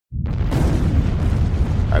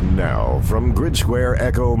And now, from Grid Square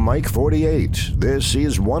Echo Mike 48, this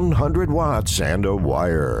is 100 Watts and a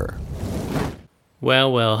Wire.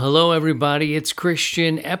 Well, hello everybody, it's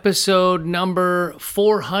Christian, episode number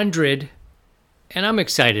 400, and I'm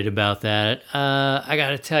excited about that. I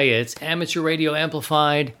gotta tell you, it's amateur radio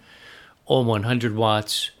amplified on 100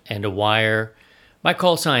 watts and a wire. My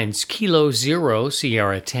call sign's Kilo Zero,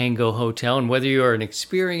 Sierra Tango Hotel, and whether you're an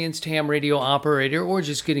experienced ham radio operator or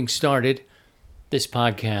just getting started, this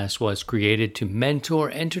podcast was created to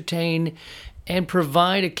mentor, entertain, and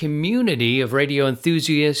provide a community of radio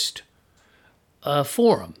enthusiasts, a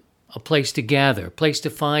forum, a place to gather, a place to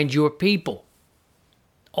find your people.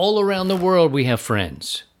 All around the world we have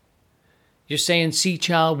friends. You're saying, "See,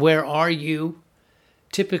 child, where are you?"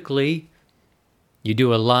 Typically, you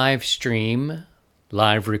do a live stream,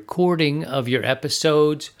 live recording of your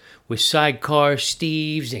episodes with Sidecar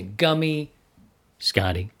Steves and Gummy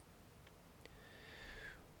Scotty.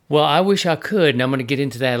 Well, I wish I could, and I'm going to get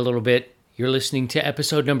into that a little bit. You're listening to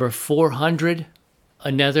episode number 400,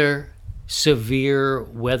 another severe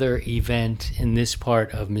weather event in this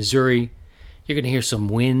part of Missouri. You're going to hear some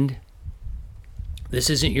wind. This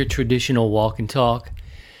isn't your traditional walk and talk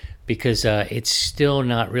because it's still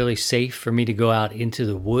not really safe for me to go out into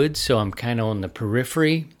the woods, so I'm kind of on the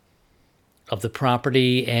periphery of the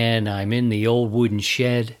property, and I'm in the old wooden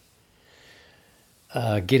shed.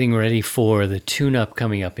 Getting ready for the tune-up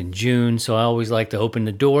coming up in June, so I always like to open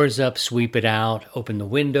the doors up, sweep it out, open the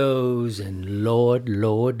windows, and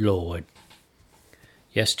Lord.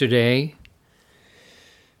 Yesterday,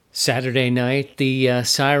 Saturday night, the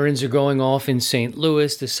sirens are going off in St.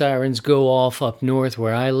 Louis. The sirens go off up north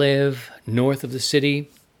where I live, north of the city.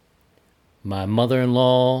 My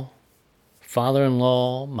mother-in-law,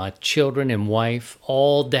 father-in-law, my children and wife,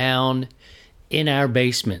 all down in our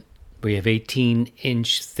basement. We have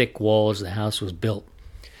 18-inch thick walls. The house was built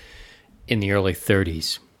in the early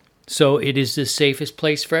 30s. So it is the safest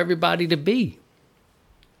place for everybody to be.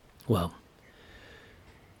 Well,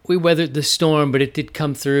 we weathered the storm, but it did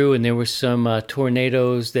come through, and there were some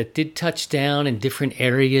tornadoes that did touch down in different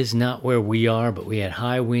areas, not where we are, but we had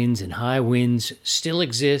high winds, and high winds still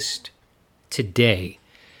exist today.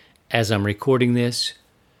 As I'm recording this,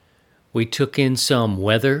 we took in some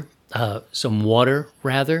water,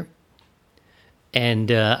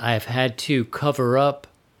 and I've had to cover up,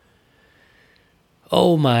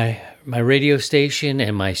 my radio station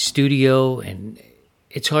and my studio, and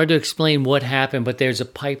it's hard to explain what happened, but there's a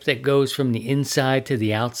pipe that goes from the inside to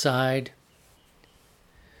the outside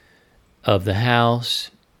of the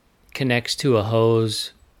house, connects to a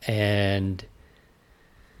hose, and,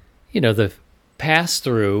 the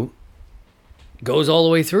pass-through goes all the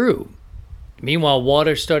way through. Meanwhile,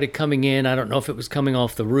 water started coming in. I don't know if it was coming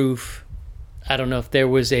off the roof. I don't know if there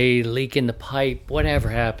was a leak in the pipe. Whatever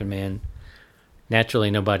happened, man.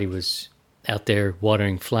 Naturally, nobody was out there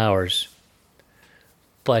watering flowers.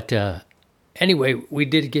 But anyway, we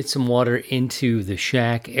did get some water into the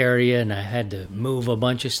shack area, and I had to move a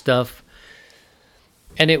bunch of stuff.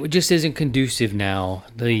 And it just isn't conducive now.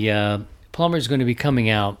 The plumber's going to be coming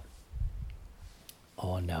out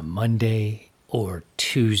on Monday or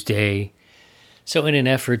Tuesday. So in an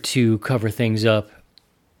effort to cover things up,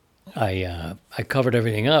 I covered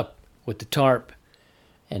everything up with the tarp,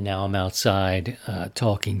 and now I'm outside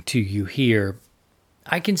talking to you here.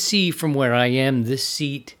 I can see from where I am, this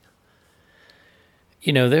seat,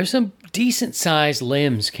 there's some decent-sized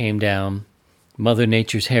limbs came down, Mother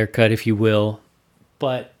Nature's haircut, if you will,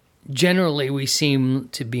 but generally we seem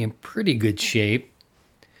to be in pretty good shape.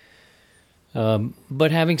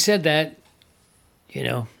 But having said that,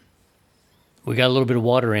 we got a little bit of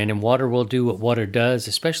water in, and water will do what water does,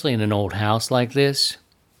 especially in an old house like this,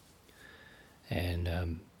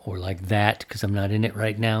 and or like that, because I'm not in it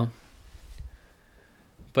right now.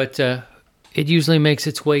 But it usually makes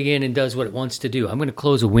its way in and does what it wants to do. I'm going to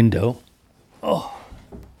close a window. Oh,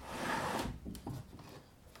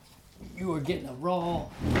 you are getting a raw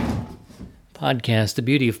podcast. The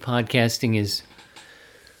beauty of podcasting is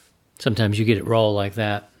sometimes you get it raw like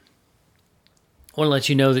that. I want to let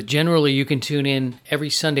you know that generally you can tune in every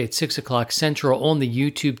Sunday at 6 o'clock Central on the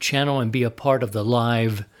YouTube channel and be a part of the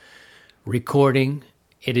live recording.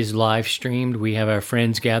 It is live streamed. We have our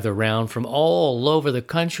friends gather around from all over the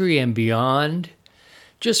country and beyond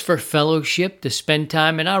just for fellowship, to spend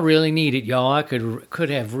time, and I really need it, y'all. I could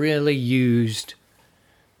have really used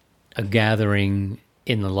a gathering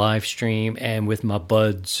in the live stream and with my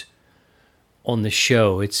buds on the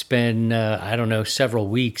show. It's been, several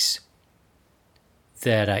weeks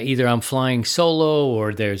that either I'm flying solo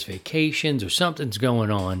or there's vacations or something's going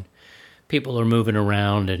on. People are moving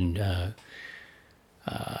around, and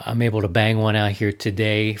I'm able to bang one out here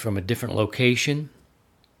today from a different location.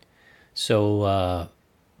 So,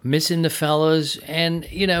 missing the fellas. And,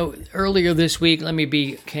 earlier this week, let me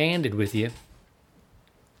be candid with you.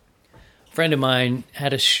 A friend of mine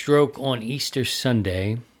had a stroke on Easter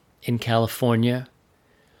Sunday in California.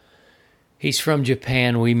 He's from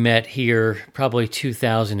Japan. We met here probably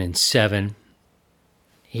 2007.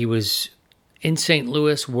 He was in St.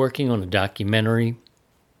 Louis working on a documentary.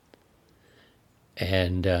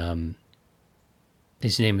 And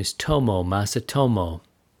his name is Tomo Masatomo.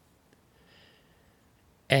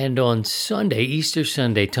 And on Sunday, Easter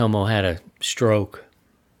Sunday, Tomo had a stroke.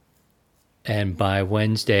 And by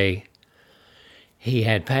Wednesday, he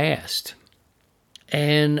had passed.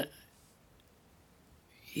 And,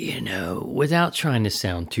 without trying to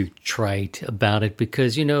sound too trite about it,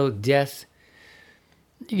 because, death,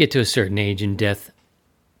 you get to a certain age and death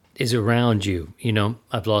is around you.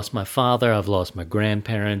 I've lost my father, I've lost my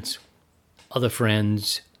grandparents, other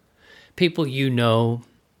friends, people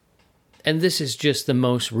and this is just the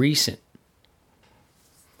most recent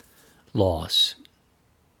loss.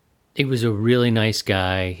 He was a really nice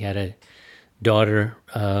guy. He had a daughter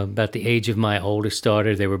about the age of my oldest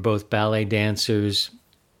daughter. They were both ballet dancers,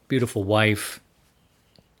 beautiful wife,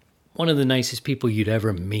 one of the nicest people you'd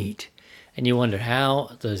ever meet. And you wonder,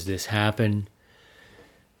 how does this happen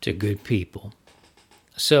to good people?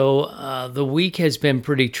 So the week has been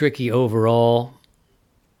pretty tricky overall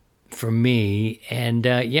for me. And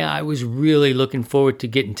I was really looking forward to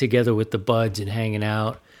getting together with the buds and hanging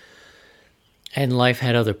out. And life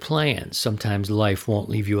had other plans. Sometimes life won't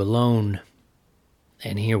leave you alone.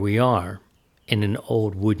 And here we are in an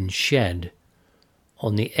old wooden shed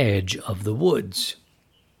on the edge of the woods.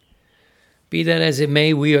 Be that as it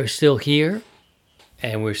may, we are still here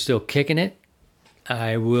and we're still kicking it.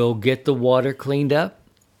 I will get the water cleaned up.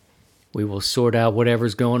 We will sort out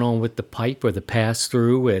whatever's going on with the pipe or the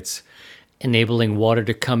pass-through. It's enabling water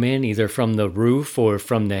to come in either from the roof or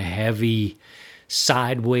from the heavy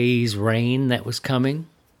sideways rain that was coming.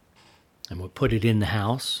 And we'll put it in the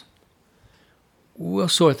house. We'll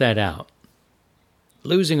sort that out.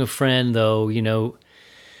 Losing a friend, though,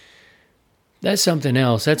 that's something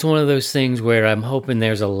else. That's one of those things where I'm hoping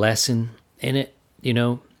there's a lesson in it,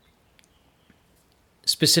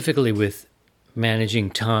 specifically with managing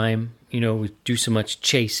time. We do so much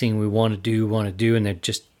chasing, we want to do, and there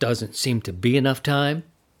just doesn't seem to be enough time.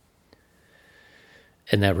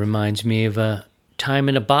 And that reminds me of Time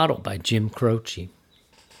in a Bottle by Jim Croce.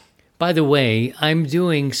 By the way, I'm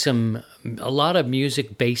doing a lot of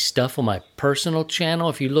music-based stuff on my personal channel.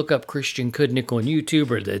 If you look up Christian Kudnick on YouTube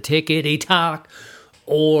or the Tickety Talk,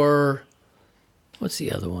 or what's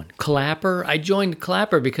the other one? Clapper. I joined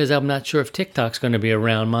Clapper because I'm not sure if TikTok's going to be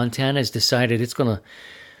around. Montana's decided it's going to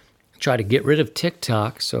try to get rid of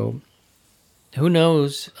TikTok, so who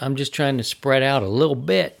knows? I'm just trying to spread out a little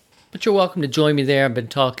bit. But you're welcome to join me there. I've been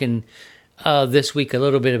talking this week a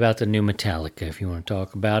little bit about the new Metallica. If you want to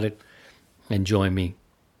talk about it and join me,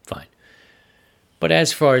 fine. But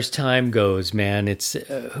as far as time goes, man, it's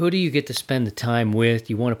who do you get to spend the time with?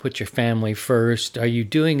 You want to put your family first. Are you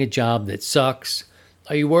doing a job that sucks?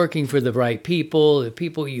 Are you working for the right people? The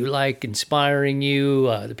people you like inspiring you?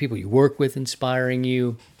 The people you work with inspiring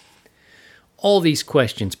you? All these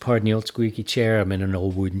questions. Pardon the old squeaky chair. I'm in an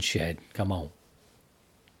old wooden shed. Come on.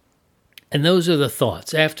 And those are the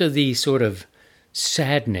thoughts. After the sort of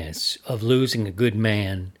sadness of losing a good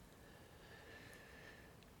man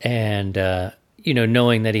and,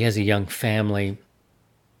 knowing that he has a young family,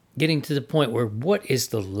 getting to the point where what is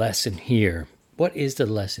the lesson here? What is the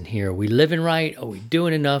lesson here? Are we living right? Are we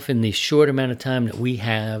doing enough in the short amount of time that we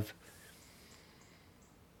have?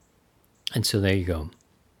 And so there you go.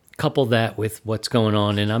 Couple that with what's going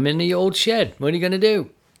on, and I'm in the old shed. What are you going to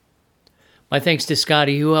do? My thanks to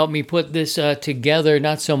Scotty, who helped me put this together.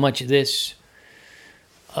 Not so much this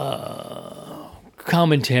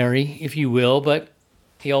commentary, if you will, but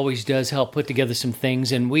he always does help put together some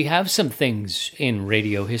things, and we have some things in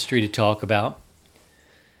radio history to talk about.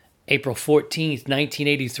 April 14th,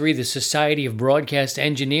 1983, the Society of Broadcast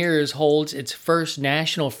Engineers holds its first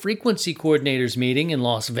National Frequency Coordinators meeting in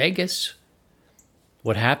Las Vegas.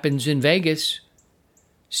 What happens in Vegas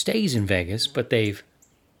stays in Vegas, but they've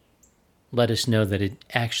let us know that it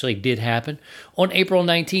actually did happen. On April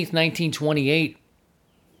 19th, 1928,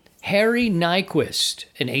 Harry Nyquist,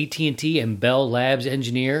 an AT&T and Bell Labs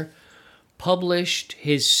engineer, published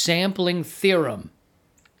his sampling theorem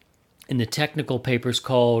in the technical papers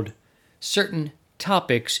called Certain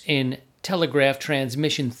Topics in Telegraph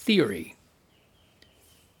Transmission Theory.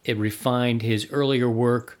 It refined his earlier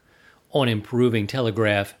work on improving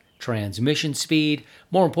telegraph transmission speed.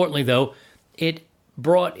 More importantly, though, it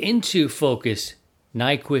brought into focus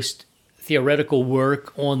Nyquist's theoretical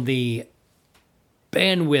work on the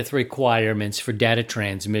bandwidth requirements for data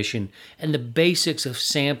transmission and the basics of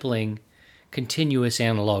sampling continuous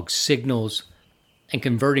analog signals and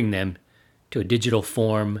converting them to a digital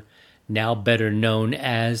form, now better known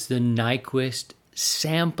as the Nyquist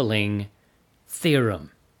sampling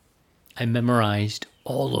theorem. I memorized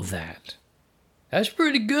all of that. That's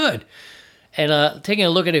pretty good. And taking a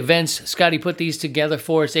look at events, Scotty put these together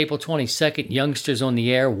for us. April 22nd, Youngsters on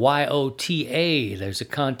the Air, YOTA. There's a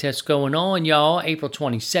contest going on, y'all. April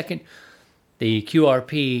 22nd, the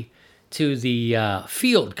QRP to the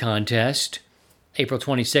field contest. April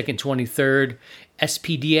 22nd, 23rd,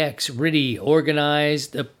 SPDX RIDI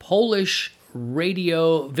organized the Polish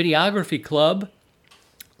Radio Videography Club.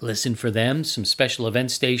 Listen for them, some special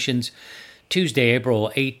event stations. Tuesday,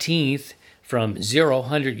 April 18th, from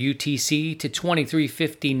 0000 UTC to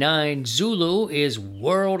 2359 Zulu is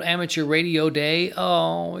World Amateur Radio Day.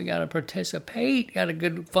 Oh, we got to participate. Got a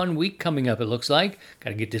good, fun week coming up, it looks like. Got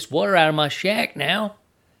to get this water out of my shack now.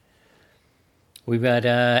 We've got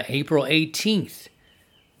April 18th,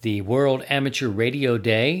 the World Amateur Radio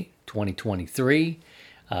Day 2023.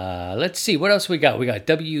 Let's see, what else we got? We got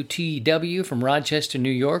WTW from Rochester, New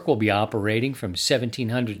York will be operating from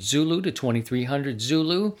 1700 Zulu to 2300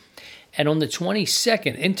 Zulu. And on the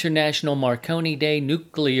 22nd, International Marconi Day,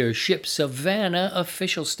 Nuclear Ship Savannah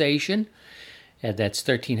official station. And that's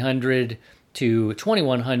 1300 to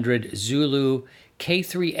 2100 Zulu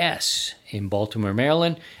K3S in Baltimore,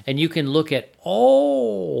 Maryland. And you can look at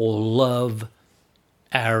all of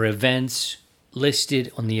our events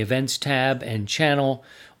listed on the events tab and channel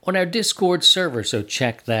on our Discord server. So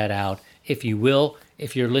check that out if you will.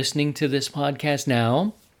 If you're listening to this podcast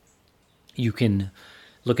now, you can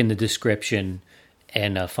look in the description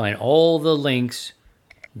and find all the links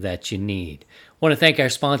that you need. I want to thank our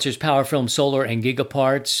sponsors, PowerFilm Solar and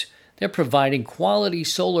Gigaparts. They're providing quality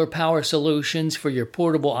solar power solutions for your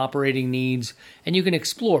portable operating needs, and you can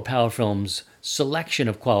explore PowerFilm's selection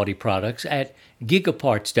of quality products at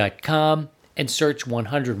gigaparts.com and search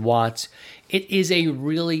 100 watts. It is a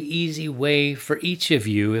really easy way for each of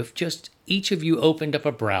you, if just each of you opened up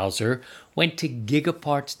a browser, went to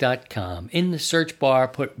gigaparts.com, in the search bar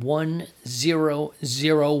put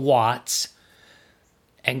 100 watts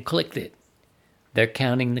and clicked it. They're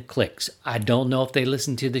counting the clicks. I don't know if they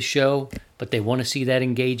listen to the show, but they want to see that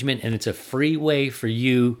engagement, and it's a free way for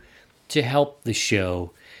you to help the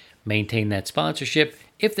show maintain that sponsorship.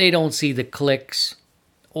 If they don't see the clicks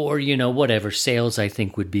or, whatever sales I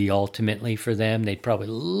think would be ultimately for them, they'd probably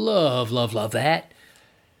love that.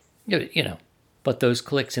 But those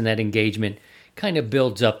clicks and that engagement kind of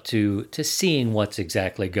builds up to seeing what's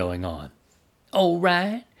exactly going on. All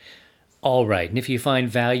right. And if you find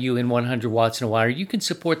value in 100 watts in a wire, you can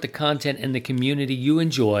support the content and the community you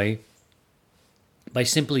enjoy by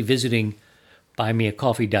simply visiting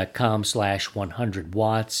buymeacoffee.com/100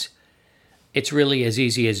 watts. It's really as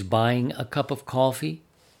easy as buying a cup of coffee.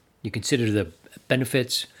 You consider the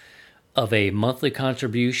benefits of a monthly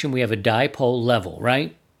contribution. We have a dipole level,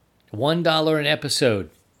 right? $1 an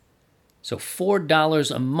episode. So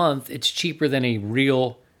 $4 a month. It's cheaper than a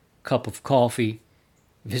real cup of coffee.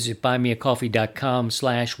 Visit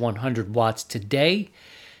buymeacoffee.com/100 watts today.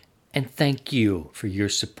 And thank you for your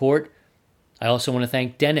support. I also want to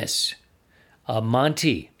thank Dennis,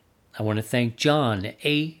 Monty. I want to thank John,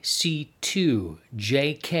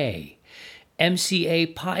 AC2JK, MCA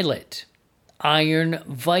Pilot, Iron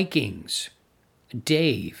Vikings,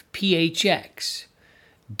 Dave, PHX,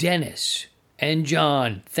 Dennis, and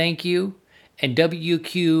John. Thank you. And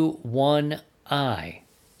WQ1I.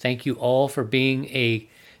 Thank you all for being a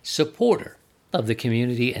supporter of the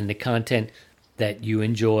community and the content that you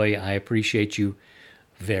enjoy. I appreciate you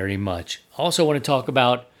very much. Also want to talk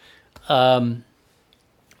about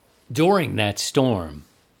during that storm,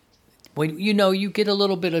 when you get a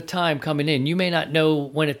little bit of time coming in, you may not know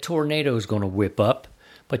when a tornado is going to whip up,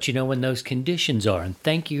 but you know when those conditions are. And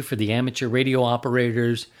thank you for the amateur radio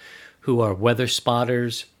operators who are weather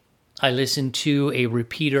spotters. I listen to a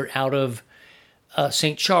repeater out of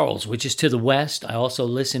St. Charles, which is to the west. I also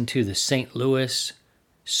listen to the St. Louis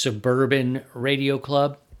Suburban Radio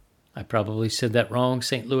Club. I probably said that wrong.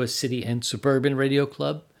 St. Louis City and Suburban Radio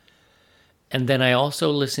Club. And then I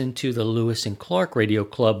also listen to the Lewis and Clark Radio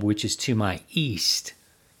Club, which is to my east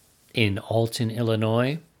in Alton,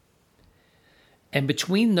 Illinois. And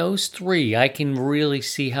between those three, I can really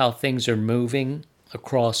see how things are moving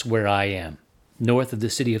across where I am. North of the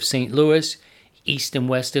city of St. Louis, east and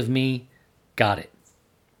west of me, got it.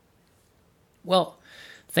 Well,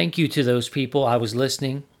 Thank you to those people. I was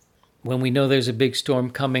listening. When we know there's a big storm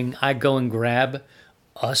coming, I go and grab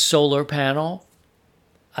a solar panel.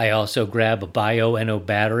 I also grab a Bioenno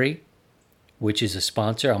battery, which is a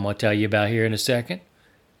sponsor I'm going to tell you about here in a second.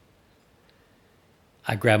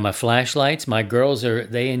 I grab my flashlights. My girls,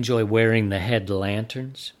 they enjoy wearing the head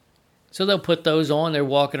lanterns. So they'll put those on. They're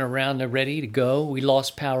walking around. They're ready to go. We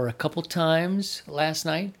lost power a couple times last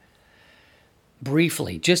night.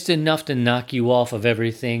 Briefly, just enough to knock you off of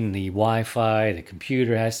everything. The Wi-Fi, the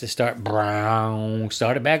computer has to start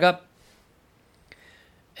it back up.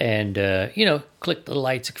 And, click the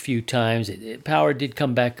lights a few times. Power did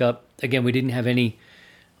come back up. Again, we didn't have any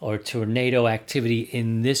tornado activity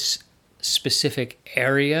in this specific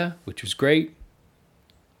area, which was great.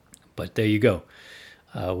 But there you go.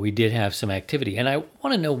 We did have some activity. And I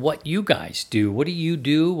want to know what you guys do. What do you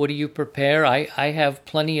do? What do you prepare? I have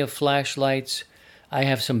plenty of flashlights. I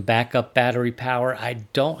have some backup battery power. I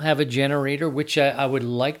don't have a generator, which I would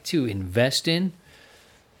like to invest in.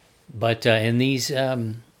 But in these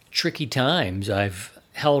tricky times, I've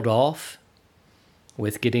held off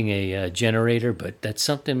with getting a generator. But that's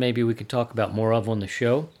something maybe we could talk about more of on the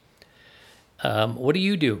show. What do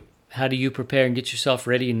you do? How do you prepare and get yourself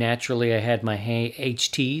ready? Naturally, I had my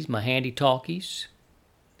HTs, my handy talkies.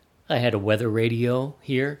 I had a weather radio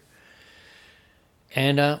here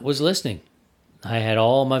and was listening. I had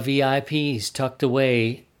all my VIPs tucked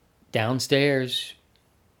away downstairs,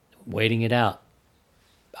 waiting it out.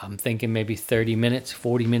 I'm thinking maybe 30 minutes,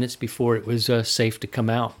 40 minutes before it was safe to come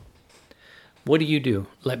out. What do you do?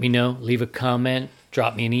 Let me know. Leave a comment.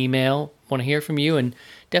 Drop me an email. Want to hear from you. And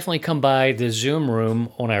definitely come by the Zoom room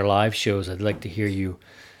on our live shows. I'd like to hear you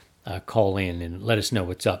call in and let us know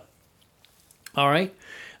what's up. All right.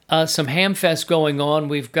 Some Hamfest going on.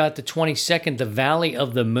 We've got the 22nd, the Valley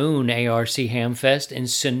of the Moon ARC Hamfest in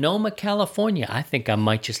Sonoma, California. I think I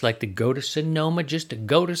might just like to go to Sonoma, just to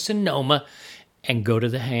go to Sonoma and go to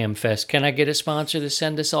the Hamfest. Can I get a sponsor to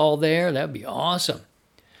send us all there? That would be awesome.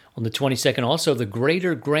 On the 22nd, also the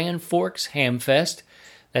Greater Grand Forks Hamfest.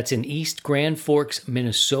 That's in East Grand Forks,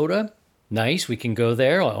 Minnesota. Nice, we can go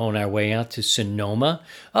there on our way out to Sonoma.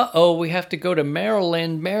 We have to go to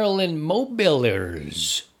Maryland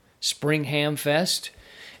Mobilers Spring Hamfest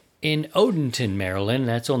in Odenton, Maryland.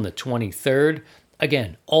 That's on the 23rd.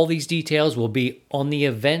 Again, all these details will be on the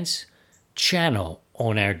events channel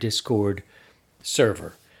on our Discord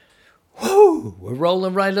server. Woo! We're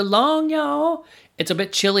rolling right along, y'all. It's a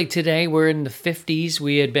bit chilly today. We're in the 50s.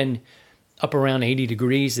 We had been up around 80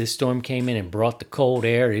 degrees. This storm came in and brought the cold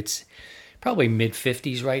air. It's probably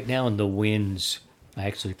mid-50s right now, and the winds. I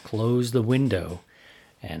actually closed the window,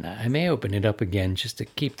 and I may open it up again just to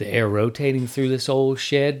keep the air rotating through this old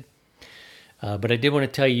shed. But I did want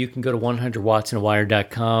to tell you can go to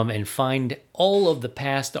 100wattsandawire.com and find all of the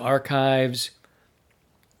past archives.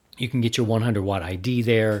 You can get your 100-watt ID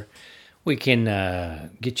there. We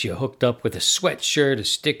can get you hooked up with a sweatshirt, a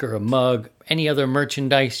sticker, a mug, any other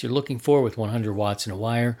merchandise you're looking for with 100 Watts and a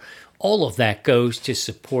Wire. All of that goes to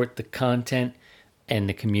support the content and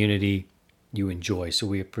the community you enjoy. So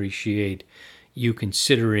we appreciate you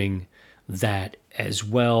considering that as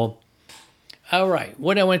well. All right,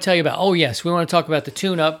 what do I want to tell you about? Oh, yes, we want to talk about the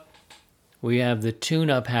tune-up. We have the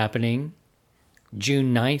tune-up happening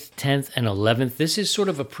June 9th, 10th, and 11th. This is sort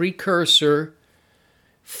of a precursor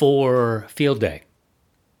for Field Day.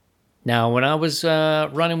 Now, when I was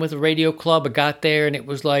running with a radio club, I got there and it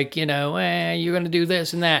was like, you're going to do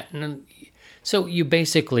this and that. And so you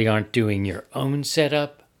basically aren't doing your own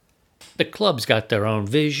setup. The club's got their own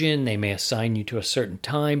vision. They may assign you to a certain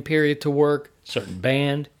time period to work, certain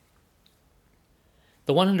band.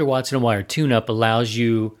 The 100 Watts and a Wire tune-up allows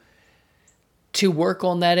you to work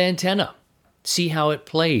on that antenna. See how it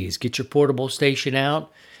plays. Get your portable station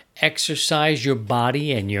out. Exercise your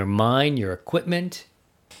body and your mind, your equipment,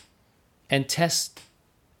 and test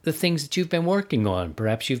the things that you've been working on.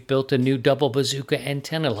 Perhaps you've built a new double bazooka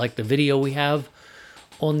antenna like the video we have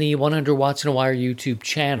on the 100 Watts and a Wire YouTube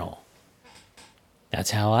channel.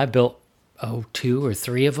 That's how I built, 2 or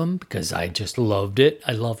 3 of them because I just loved it.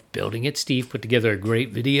 I loved building it. Steve put together a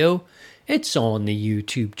great video. It's on the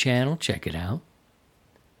YouTube channel. Check it out.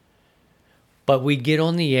 But we get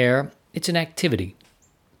on the air. It's an activity.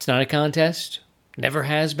 It's not a contest. Never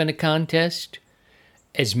has been a contest.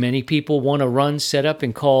 As many people want to run, set up,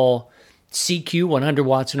 and call CQ 100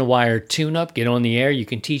 Watts and a Wire tune-up, get on the air. You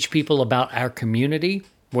can teach people about our community,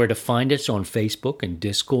 where to find us on Facebook and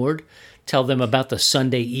Discord. Tell them about the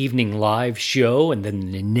Sunday evening live show and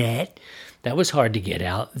then the net. That was hard to get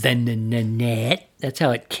out. Then the net. That's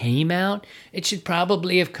how it came out. It should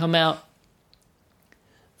probably have come out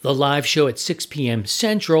the live show at 6 p.m.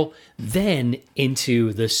 Central, then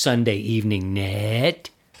into the Sunday evening net.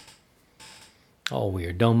 Oh,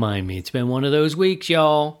 weird. Don't mind me. It's been one of those weeks,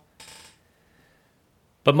 y'all.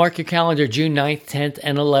 But mark your calendar, June 9th, 10th,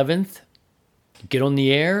 and 11th. Get on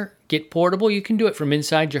the air. Get portable. You can do it from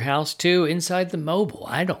inside your house, too. Inside the mobile.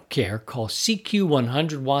 I don't care. Call CQ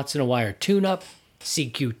 100 watts and a wire tune-up.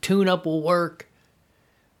 CQ tune-up will work.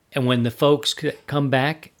 And when the folks come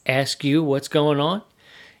back, ask you what's going on,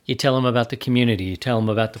 you tell them about the community. You tell them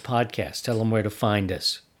about the podcast. Tell them where to find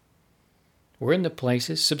us. We're in the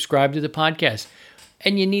places. Subscribe to the podcast.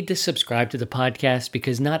 And you need to subscribe to the podcast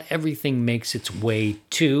because not everything makes its way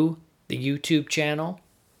to the YouTube channel.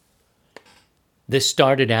 This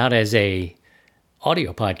started out as a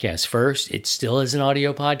audio podcast first. It still is an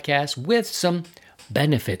audio podcast with some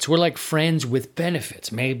benefits. We're like friends with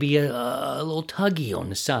benefits. Maybe a little tuggy on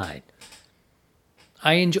the side.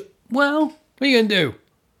 I enjoy... Well, what are you going to do?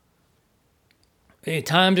 Hey,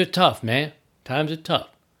 times are tough, man. Times are tough.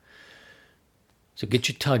 So get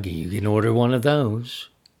your tuggy. You can order one of those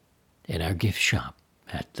in our gift shop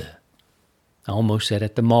at the... I almost said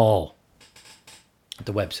at the mall. At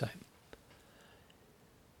the website.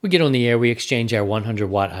 We get on the air, we exchange our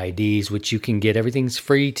 100-watt IDs, which you can get. Everything's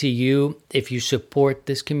free to you. If you support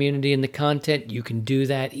this community and the content, you can do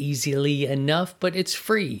that easily enough, but it's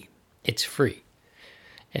free. It's free.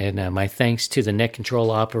 And my thanks to the net control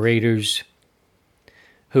operators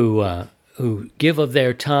who give of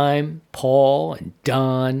their time, Paul and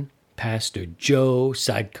Don, Pastor Joe,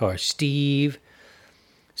 Sidecar Steve,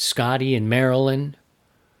 Scotty and Marilyn.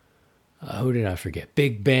 Who did I forget?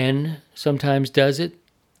 Big Ben sometimes does it.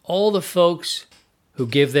 All the folks who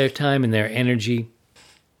give their time and their energy,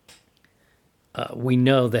 we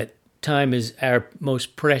know that time is our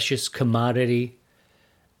most precious commodity.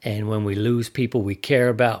 And when we lose people we care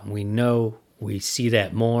about, we know we see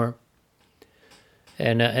that more.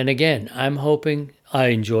 And again, I'm hoping I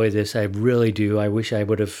enjoy this. I really do. I wish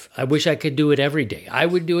I could do it every day. I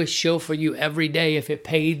would do a show for you every day if it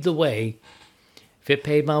paid the way. If it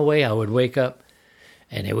paid my way, I would wake up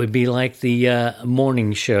and it would be like the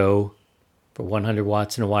morning show for 100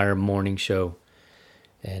 Watts and a Wire morning show.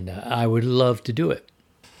 And I would love to do it.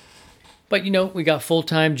 But, we got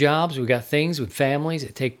full-time jobs. We got things with families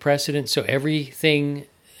that take precedence. So everything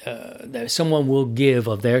that someone will give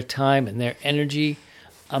of their time and their energy,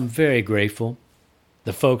 I'm very grateful.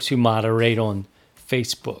 The folks who moderate on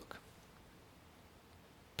Facebook.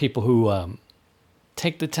 People who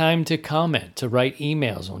take the time to comment, to write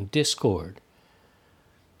emails on Discord.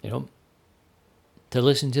 To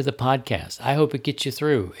listen to the podcast. I hope it gets you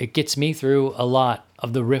through. It gets me through a lot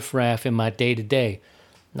of the riffraff in my day-to-day.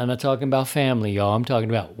 I'm not talking about family, y'all. I'm talking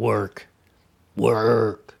about work.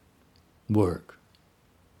 Work.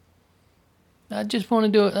 I just want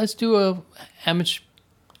to do it. Let's do an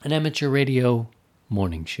amateur radio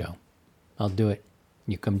morning show. I'll do it.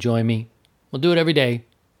 You come join me. We'll do it every day.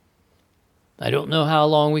 I don't know how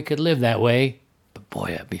long we could live that way, but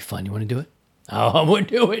boy, that'd be fun. You want to do it? Oh, I would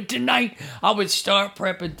do it tonight. I would start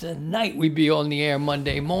prepping tonight. We'd be on the air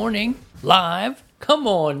Monday morning, live. Come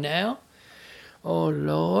on now. Oh,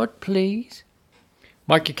 Lord, please.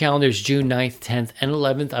 Mark your calendars, June 9th, 10th, and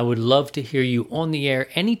 11th. I would love to hear you on the air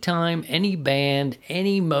anytime, any band,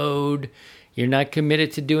 any mode. You're not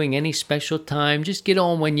committed to doing any special time. Just get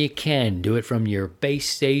on when you can. Do it from your base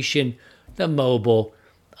station, the mobile.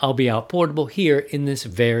 I'll be out portable here in this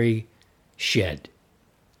very shed.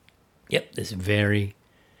 Yep, this very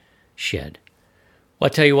shed. Well,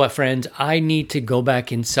 I'll tell you what, friends. I need to go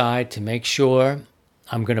back inside to make sure.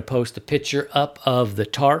 I'm going to post a picture up of the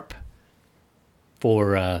tarp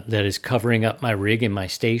that is covering up my rig in my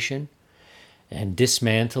station and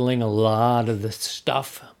dismantling a lot of the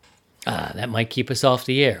stuff. That might keep us off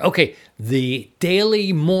the air. Okay, the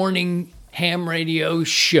daily morning ham radio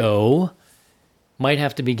show might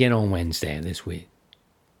have to begin on Wednesday this week.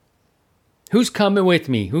 Who's coming with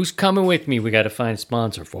me? We got to find a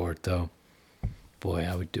sponsor for it, though. Boy,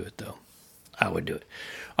 I would do it, though. I would do it.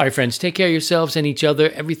 All right, friends, take care of yourselves and each other.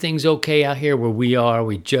 Everything's okay out here where we are.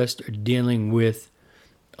 We just are dealing with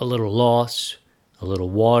a little loss, a little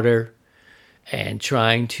water, and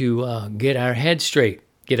trying to get our head straight,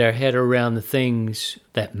 get our head around the things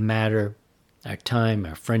that matter, our time,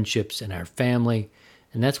 our friendships, and our family.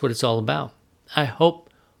 And that's what it's all about. I hope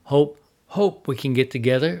we can get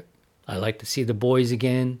together. I like to see the boys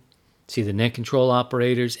again, see the net control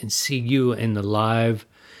operators, and see you in the live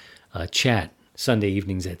chat Sunday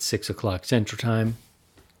evenings at 6 o'clock Central Time.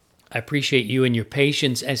 I appreciate you and your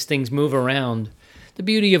patience as things move around. The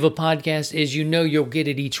beauty of a podcast is you'll get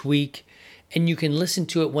it each week, and you can listen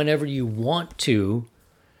to it whenever you want to.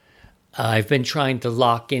 I've been trying to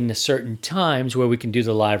lock in the certain times where we can do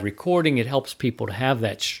the live recording. It helps people to have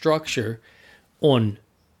that structure on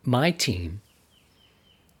my team.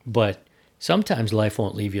 But sometimes life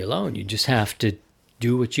won't leave you alone. You just have to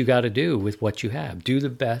do what you got to do with what you have. Do the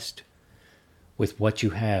best with what you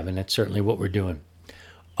have, and that's certainly what we're doing.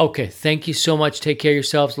 Okay, thank you so much. Take care of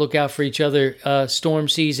yourselves. Look out for each other. Storm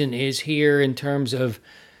season is here in terms of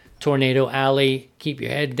Tornado Alley. Keep your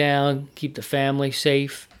head down. Keep the family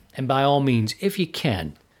safe. And by all means, if you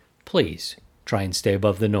can, please try and stay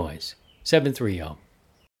above the noise. 730.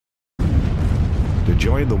 To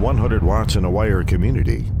join the 100 Watts in a Wire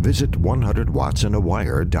community, visit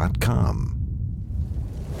 100wattsinawire.com.